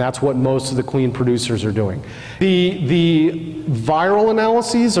 And that's what most of the queen producers are doing. The viral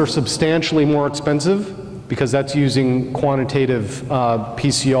analyses are substantially more expensive because that's using quantitative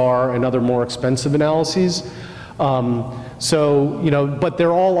PCR and other more expensive analyses. So, you know, but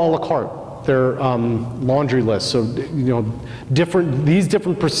they're all a la carte. They're laundry lists. So, you know, these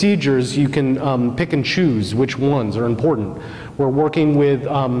different procedures, you can pick and choose which ones are important. We're working with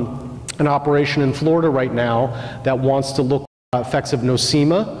an operation in Florida right now that wants to look at effects of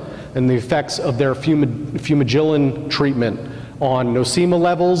nosema and the effects of their fumagillin treatment on nosema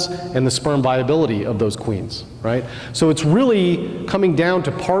levels and the sperm viability of those queens, right? So it's really coming down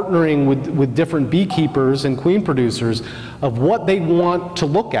to partnering with different beekeepers and queen producers of what they want to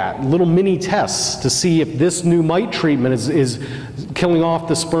look at, little mini tests to see if this new mite treatment is killing off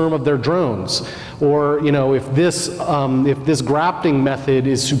the sperm of their drones, or you know, if this grafting method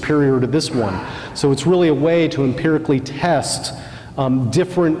is superior to this one. So it's really a way to empirically test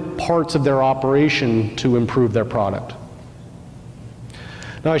different parts of their operation to improve their product.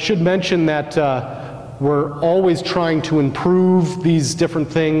 Now I should mention that we're always trying to improve these different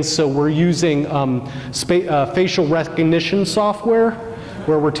things, so we're using facial recognition software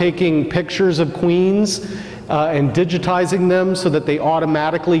where we're taking pictures of queens and digitizing them so that they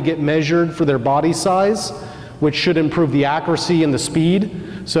automatically get measured for their body size, which should improve the accuracy and the speed.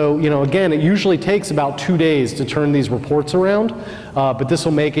 So, you know, again, it usually takes about 2 days to turn these reports around, but this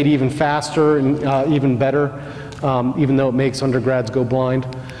will make it even faster and even better. Even though it makes undergrads go blind.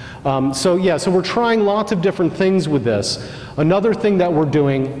 So yeah, so we're trying lots of different things with this. Another thing that we're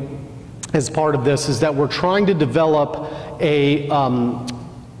doing as part of this is that we're trying to develop a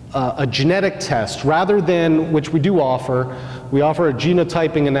genetic test rather than, which we do offer. We offer a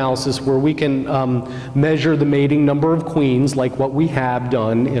genotyping analysis where we can measure the mating number of queens like what we have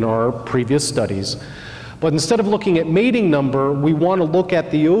done in our previous studies. But instead of looking at mating number, we want to look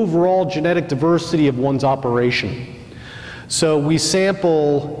at the overall genetic diversity of one's operation. So we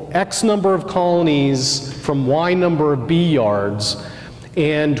sample X number of colonies from Y number of bee yards,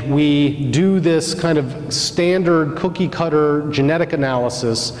 and we do this kind of standard cookie cutter genetic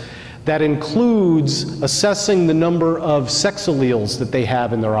analysis that includes assessing the number of sex alleles that they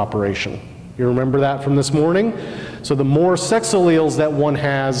have in their operation. You remember that from this morning? So the more sex alleles that one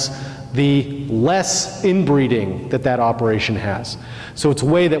has, the less inbreeding that operation has. So it's a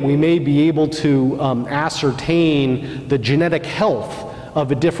way that we may be able to ascertain the genetic health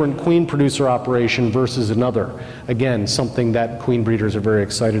of a different queen producer operation versus another. Again, something that queen breeders are very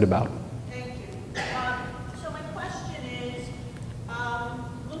excited about. Thank you. So my question is,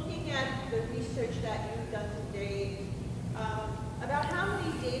 looking at the research that you've done to date, about how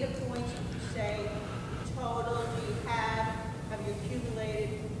many data points would you say total do you have you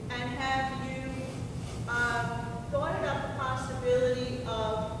accumulated? And have you thought about the possibility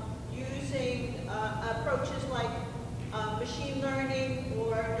of using approaches like machine learning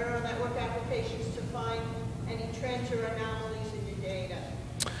or neural network applications to find any trends or anomalies in your data?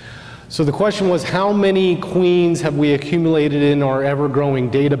 So the question was, how many queens have we accumulated in our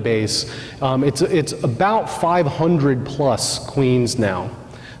ever-growing database? It's about 500 plus queens now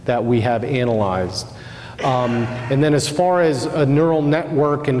that we have analyzed. And then as far as a neural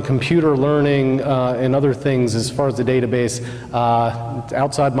network and computer learning and other things, as far as the database, it's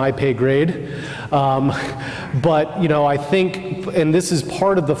outside my pay grade. But you know, I think, and this is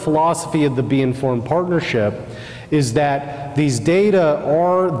part of the philosophy of the Bee Informed Partnership, is that these data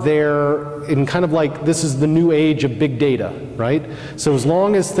are there in kind of like, this is the new age of big data, right? So as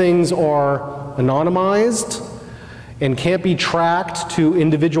long as things are anonymized and can't be tracked to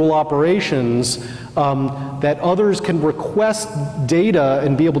individual operations, that others can request data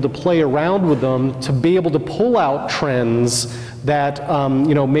and be able to play around with them to be able to pull out trends that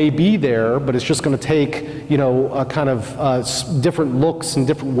you know, may be there, but it's just going to take, you know, a kind of different looks and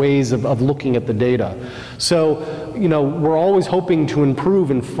different ways of looking at the data. So you know, we're always hoping to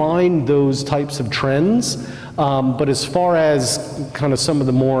improve and find those types of trends. But as far as kind of some of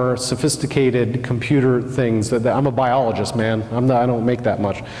the more sophisticated computer things, I'm a biologist, man. I don't make that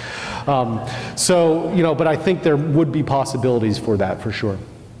much. So, you know, but I think there would be possibilities for that, for sure.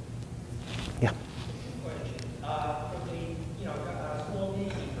 Yeah. From the, small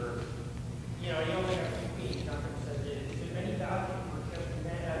beekeeper, you only have 2 bees, not going to say, is there any value for just a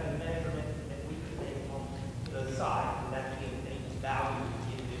measurement that we could take on the side, and that being any value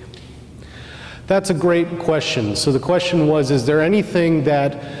to give? That's a great question. So the question was, is there anything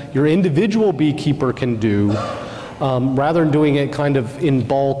that your individual beekeeper can do rather than doing it kind of in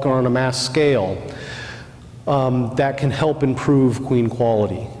bulk or on a mass scale that can help improve queen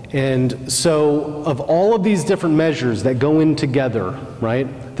quality? And so of all of these different measures that go in together, right,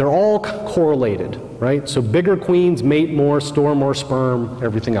 they're all correlated, right? So bigger queens mate more, store more sperm,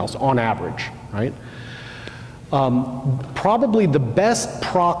 everything else on average, right? Probably the best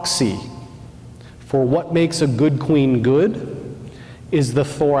proxy for what makes a good queen good is the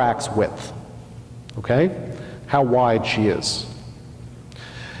thorax width, okay? How wide she is.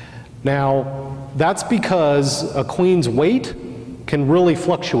 Now, that's because a queen's weight can really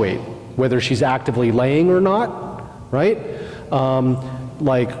fluctuate, whether she's actively laying or not, right?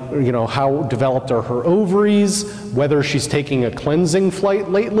 Like, you know, how developed are her ovaries, whether she's taking a cleansing flight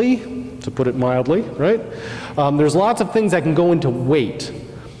lately, to put it mildly, right? There's lots of things that can go into weight.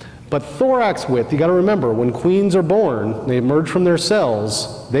 But thorax width, you got to remember, when queens are born, they emerge from their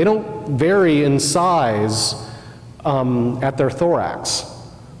cells, they don't vary in size at their thorax.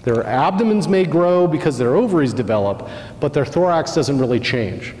 Their abdomens may grow because their ovaries develop, but their thorax doesn't really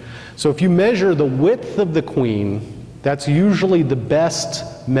change. So if you measure the width of the queen, that's usually the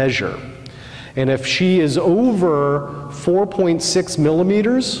best measure. And if she is over 4.6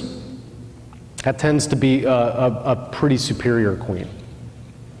 millimeters, that tends to be a pretty superior queen.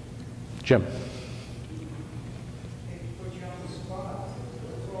 Jim.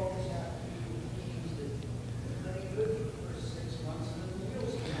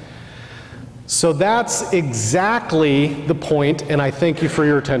 So that's exactly the point, and I thank you for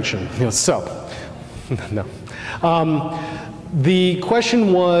your attention. So, no. The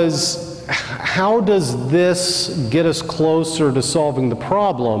question was, how does this get us closer to solving the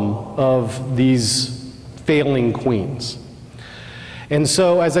problem of these failing queens? And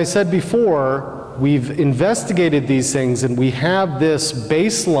so, as I said before, we've investigated these things and we have this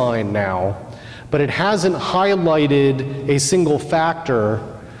baseline now, but it hasn't highlighted a single factor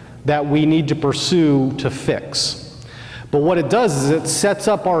that we need to pursue to fix. But what it does is it sets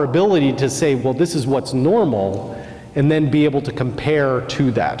up our ability to say, well, this is what's normal, and then be able to compare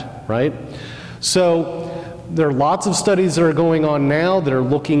to that, right? So there are lots of studies that are going on now that are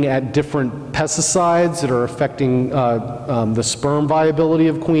looking at different pesticides that are affecting the sperm viability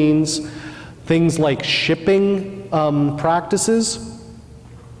of queens, things like shipping practices.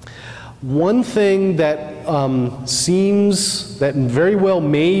 One thing that seems that very well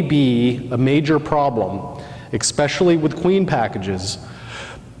may be a major problem, especially with queen packages,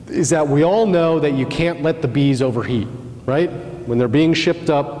 is that we all know that you can't let the bees overheat, right? When they're being shipped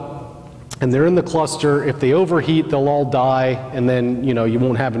up and they're in the cluster, if they overheat, they'll all die, and then, you know, you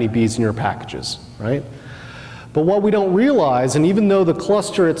won't have any bees in your packages, right? But what we don't realize, and even though the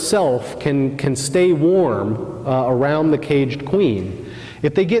cluster itself can stay warm around the caged queen,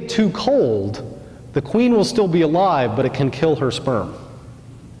 if they get too cold, the queen will still be alive, but it can kill her sperm.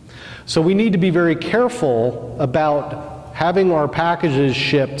 So we need to be very careful about having our packages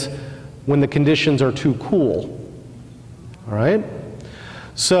shipped when the conditions are too cool, all right?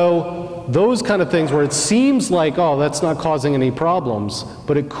 So those kind of things where it seems like, oh, that's not causing any problems,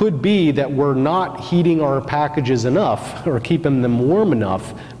 but it could be that we're not heating our packages enough or keeping them warm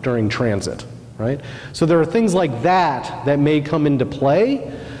enough during transit, right? So there are things like that that may come into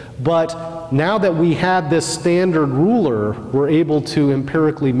play, but now that we have this standard ruler, we're able to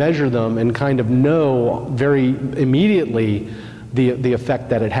empirically measure them and kind of know very immediately the effect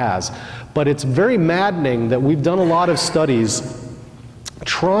that it has. But it's very maddening that we've done a lot of studies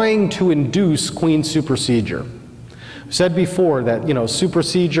trying to induce queen supersedure. I've said before that, you know,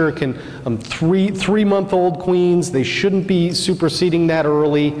 supersedure can, three-month-old queens, they shouldn't be superseding that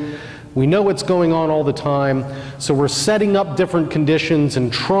early. We know what's going on all the time, so we're setting up different conditions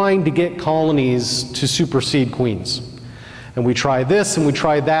and trying to get colonies to supersede queens. And we try this and we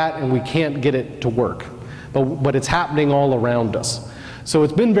try that and we can't get it to work. But it's happening all around us. So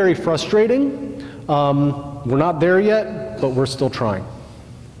it's been very frustrating. We're not there yet, but we're still trying.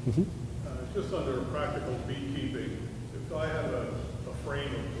 Mm-hmm. Just under practical beekeeping, if I have a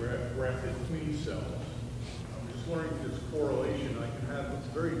frame of grafted queen cells, I'm just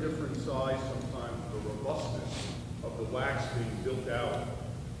size sometimes the robustness of the wax being built out,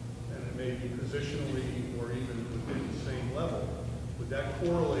 and it may be positionally or even within the same level. Would that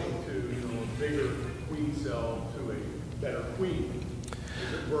correlate to, a bigger queen cell to a better queen?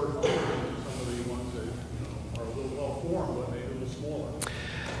 Is it worth looking to some of the ones that, are a little well-formed, but maybe a little smaller?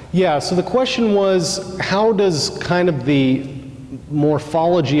 Yeah, so the question was, how does kind of the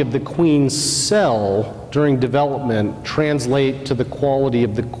morphology of the queen cell during development translate to the quality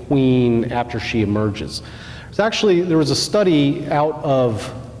of the queen after she emerges? There was a study out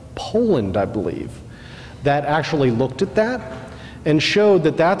of Poland, I believe, that actually looked at that and showed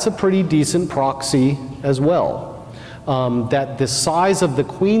that that's a pretty decent proxy as well. That the size of the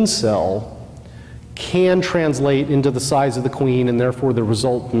queen cell can translate into the size of the queen and therefore the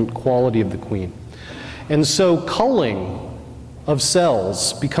resultant quality of the queen. And so culling of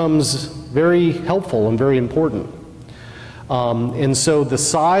cells becomes very helpful and very important. And so the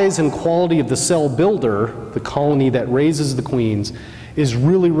size and quality of the cell builder, the colony that raises the queens, is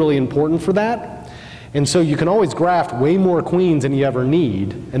really, really important for that. And so you can always graft way more queens than you ever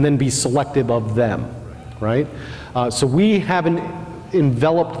need and then be selective of them, right? So we haven't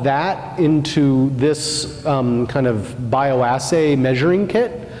enveloped that into this kind of bioassay measuring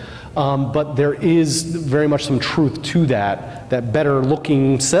kit, but there is very much some truth to that, that better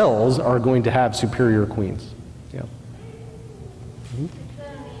looking cells are going to have superior queens. Yeah. Is there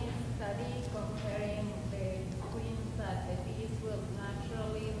any study comparing the queens that the bees will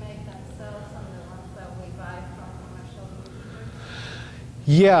naturally make themselves and the ones that we buy from commercial breeders?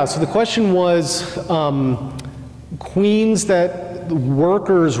 Yeah, so the question was queens that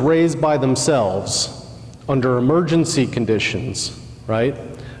workers raise by themselves under emergency conditions, right,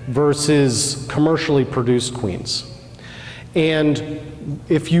 versus commercially produced queens. And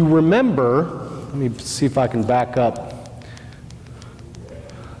if you remember, let me see if I can back up.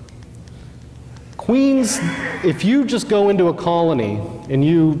 Queens, if you just go into a colony and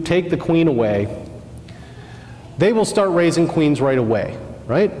you take the queen away, they will start raising queens right away,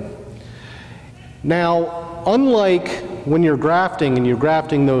 right? Now, unlike when you're grafting and you're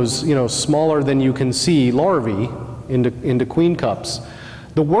grafting those, smaller than you can see larvae into queen cups,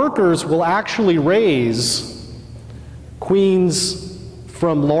 the workers will actually raise queens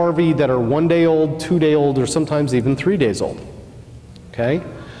from larvae that are 1 day old, 2 day old, or sometimes even 3 days old. Okay?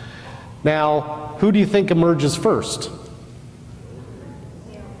 Now, who do you think emerges first?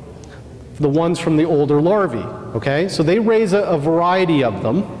 The ones from the older larvae. Okay? So they raise a variety of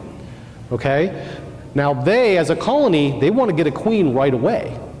them. Okay? Now they, as a colony, they want to get a queen right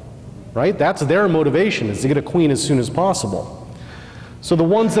away, right? That's their motivation, is to get a queen as soon as possible. So the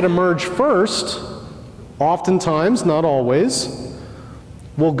ones that emerge first, oftentimes, not always,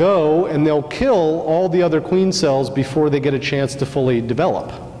 will go and they'll kill all the other queen cells before they get a chance to fully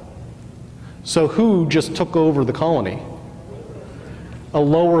develop. So who just took over the colony? A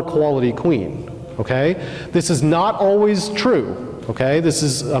lower quality queen, okay? This is not always true. Okay, this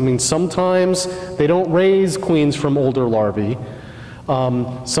is, sometimes they don't raise queens from older larvae.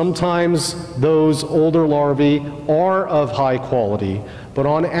 Sometimes those older larvae are of high quality, but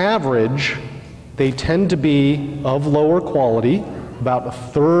on average, they tend to be of lower quality, about a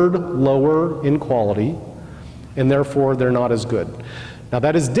third lower in quality, and therefore they're not as good. Now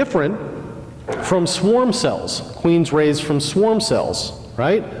that is different from swarm cells, queens raised from swarm cells.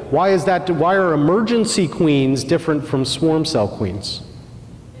 Right? Why is that? Why are emergency queens different from swarm cell queens?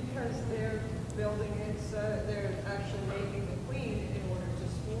 Because they're building they're actually making the queen in order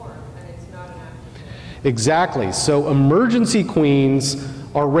to swarm, and it's not an active. Exactly. So emergency queens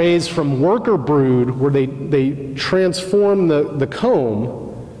are raised from worker brood where they transform the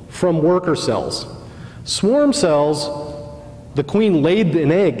comb from worker cells. Swarm cells, the queen laid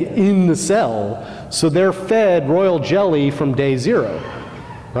an egg in the cell, so they're fed royal jelly from day 0.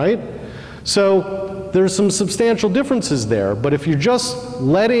 Right? So there's some substantial differences there, but if you're just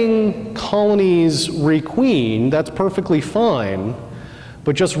letting colonies requeen, that's perfectly fine,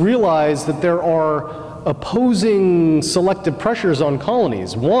 but just realize that there are opposing selective pressures on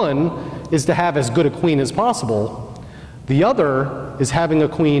colonies. One is to have as good a queen as possible. The other is having a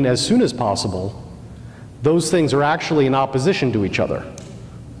queen as soon as possible. Those things are actually in opposition to each other.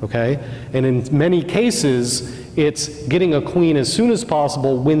 Okay? And in many cases, it's getting a queen as soon as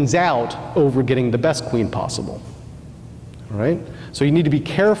possible wins out over getting the best queen possible. All right? So you need to be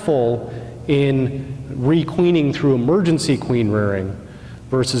careful in requeening through emergency queen rearing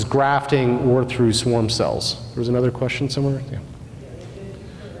versus grafting or through swarm cells. There was another question somewhere? Yeah.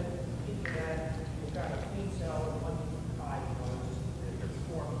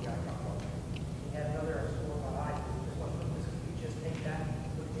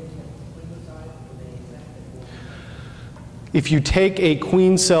 If you take a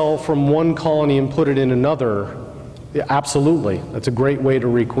queen cell from one colony and put it in another, yeah, absolutely, that's a great way to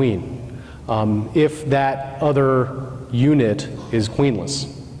requeen, if that other unit is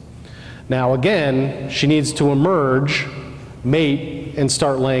queenless. Now again, she needs to emerge, mate, and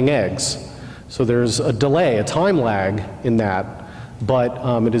start laying eggs. So there's a delay, a time lag in that,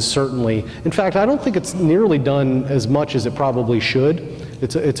 but it is certainly, in fact, I don't think it's nearly done as much as it probably should.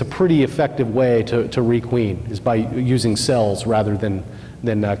 It's a pretty effective way to requeen, is by using cells rather than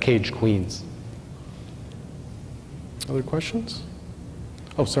caged queens. Other questions?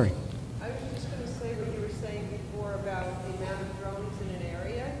 Oh, sorry. I was just going to say what you were saying before about the amount of drones in an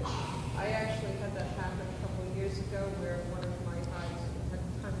area. I actually had that happen a couple of years ago where one of my hives had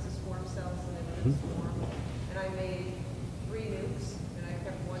tons of swarm cells in it in a swarm. And I made 3 nukes, and I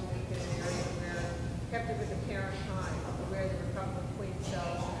kept one nuke in an area where I kept it with the parent hive, where there were a couple of queen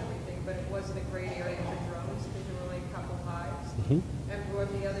cells and everything, but it wasn't a great area for drones because there were only a couple hives. And brought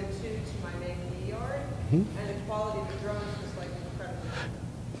the other 2 to my main bee yard, and the quality of the drones was like incredible.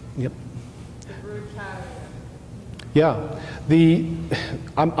 Yep. The brood pattern. Yeah,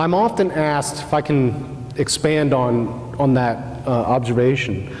 I'm often asked, if I can expand on that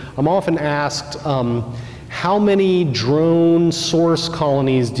observation, I'm often asked, how many drone source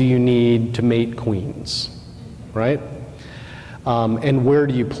colonies do you need to mate queens, right? And where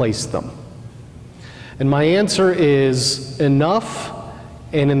do you place them? And my answer is enough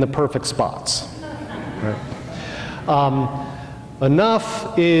and in the perfect spots. Right?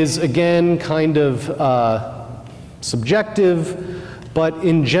 Enough is, again, kind of subjective, but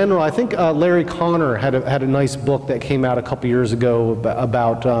in general, I think Larry Connor had a nice book that came out a couple years ago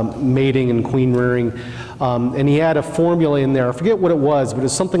about mating and queen rearing, and he had a formula in there. I forget what it was, but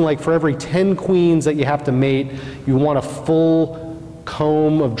it's something like for every 10 queens that you have to mate, you want a full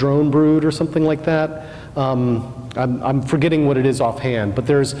comb of drone brood or something like that. I'm forgetting what it is offhand, but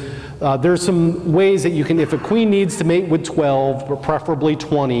there's some ways that you can, if a queen needs to mate with 12, but preferably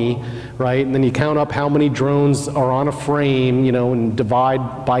 20, right, and then you count up how many drones are on a frame, you know, and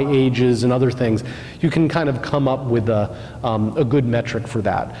divide by ages and other things, you can kind of come up with a good metric for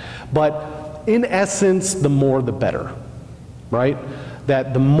that. But in essence, the more the better, right?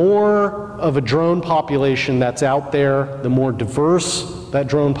 That the more of a drone population that's out there, the more diverse that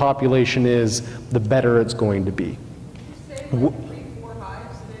drone population is, the better it's going to be. You say like 3-4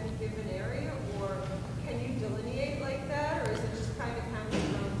 hives in any given area, or can you delineate like that, or is it just kind of how many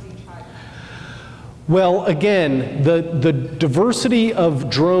drones each hive? Well, again, the diversity of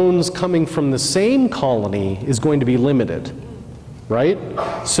drones coming from the same colony is going to be limited, right?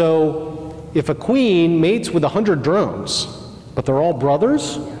 So if a queen mates with 100 drones, but they're all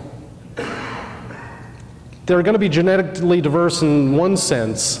brothers, they're going to be genetically diverse in one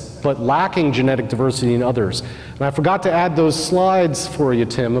sense, but lacking genetic diversity in others. And I forgot to add those slides for you,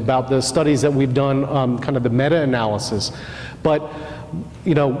 Tim, about the studies that we've done, kind of the meta-analysis. But,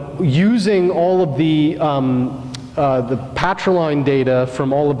 you know, using all of the patriline data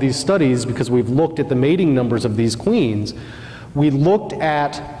from all of these studies, because we've looked at the mating numbers of these queens, we looked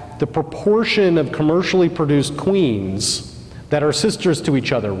at the proportion of commercially produced queens that are sisters to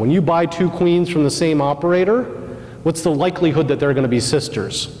each other. When you buy 2 queens from the same operator, what's the likelihood that they're going to be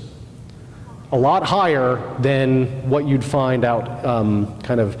sisters? A lot higher than what you'd find out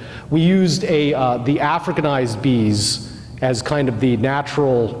we used the Africanized bees as kind of the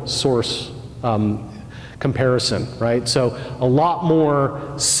natural source comparison, right? So a lot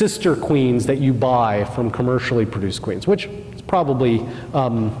more sister queens that you buy from commercially produced queens, which is probably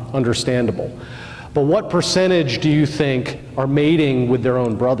understandable. But what percentage do you think are mating with their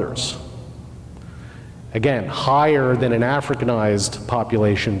own brothers? Again, higher than in Africanized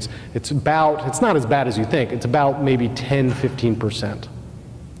populations. It's not as bad as you think. It's about maybe 10–15%,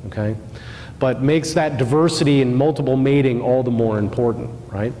 okay? But makes that diversity and multiple mating all the more important,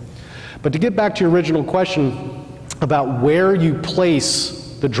 right? But to get back to your original question about where you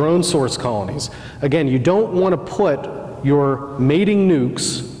place the drone source colonies, again, you don't want to put your mating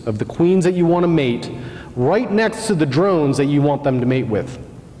nukes of the queens that you want to mate right next to the drones that you want them to mate with.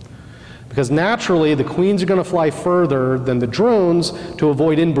 Because naturally, the queens are going to fly further than the drones to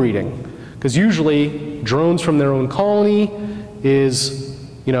avoid inbreeding. Because usually, drones from their own colony is,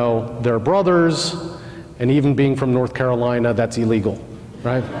 you know, their brothers, and even being from North Carolina, that's illegal,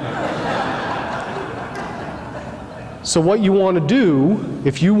 right? So what you want to do,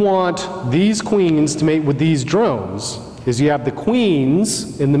 if you want these queens to mate with these drones, is you have the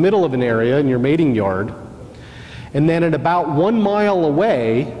queens in the middle of an area in your mating yard, and then at about 1 mile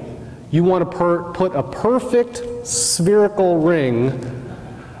away, you want to put a perfect spherical ring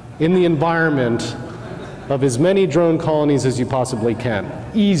in the environment of as many drone colonies as you possibly can.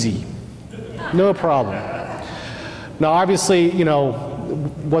 Easy. No problem. Now obviously, you know,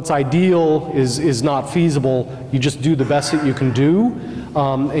 what's ideal is not feasible. You just do the best that you can do.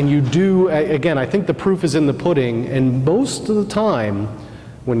 And you do, again, I think the proof is in the pudding, and most of the time,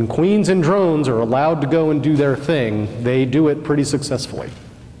 when queens and drones are allowed to go and do their thing, they do it pretty successfully.